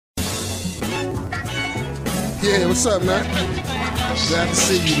Yeah, what's up, man? Glad to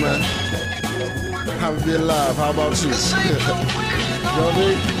see you, man. Happy to be alive. How about you? You know what I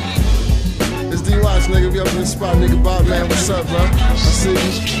mean? It's D-Watch, nigga. We up in the spot, nigga. Bopman, what's up, bro? I see you.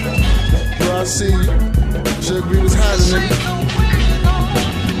 Bro, I see you. Should agree what's happening, nigga.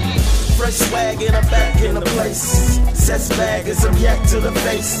 Fresh swag and I'm back in the place. Sets bag and some yak to the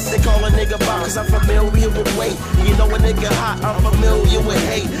face. They call a nigga Bob cause I'm familiar with weight. You know a nigga hot, I'm familiar with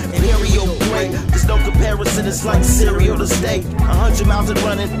hate. Imperial great, there's no comparison, it's like cereal to steak. 100 miles and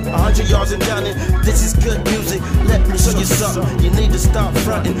running, 100 yards and gunning. This is good music, let me show you something. You need to stop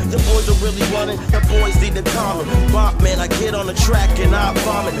fronting, the boys are really running. The boys need to calm it. Bopman, I get on the track and I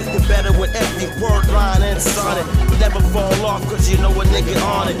vomit. Get better with every word, line and sonnet. Never fall off cause you know a nigga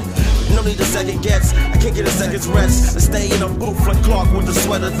on it. No need a second guess, I can't get a second's rest. I stay in a booth like Clark with the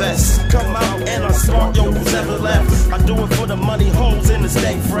sweater vest. Come out and I'm smart, yo, who's ever left? I do it for the money, holes in the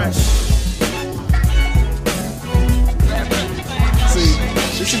stay fresh. See,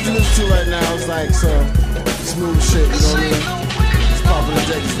 this shit you listen to right now is like some smooth shit, you know what I mean? Just pop in the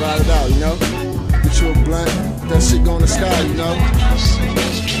J, just ride it out, you know? Get you a blunt, that shit go in the sky, you know?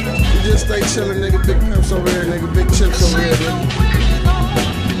 You just stay chillin', nigga. Big pimps over here, nigga. Big chips over here, nigga.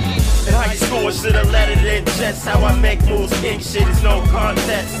 In high school, I should've let it in. Just how I make moves, king shit is no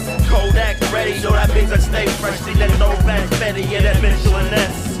contest. Kodak ready, yo, that means I stay fresh. See that no back Fetty, yeah, that mental and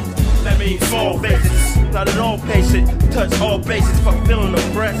S. That means all faces, not at all patient. Touch all bases, fuck feeling the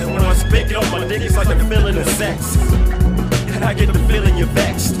breath. And when I spit it on my dick, it's like the feeling of sex. And I get the feeling you're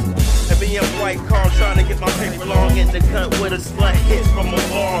vexed. And me in white car trying to get my paper long in the cut with a slut hits from a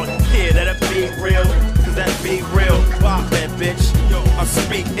lawn. Yeah, that'll be real, cause that be real. Bopman, bitch, yo, I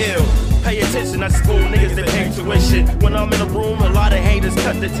speak ill. Pay attention, I school niggas that hate tuition. When I'm in a room, a lot of haters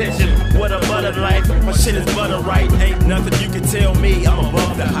cut the tension. What a butter life, my shit is butter right. Ain't nothing you can tell me, I'm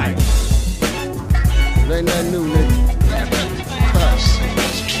above the hype. It ain't nothing new, nigga.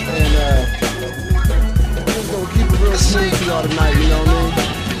 And I'm just gonna keep it real smooth for y'all tonight, you know what I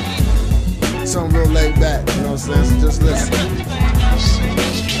mean? Something real laid back, you know what I'm saying? So just listen.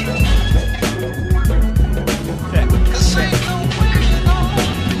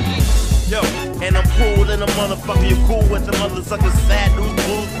 Yo, and I'm cool in a motherfucker. You cool with the mother suckers, sad news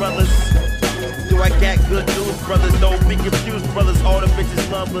blues brothers. Do I got good news, brothers? Don't be confused, brothers. All the bitches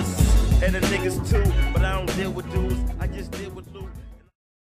love us, and the niggas too. But I don't deal with dudes. I just deal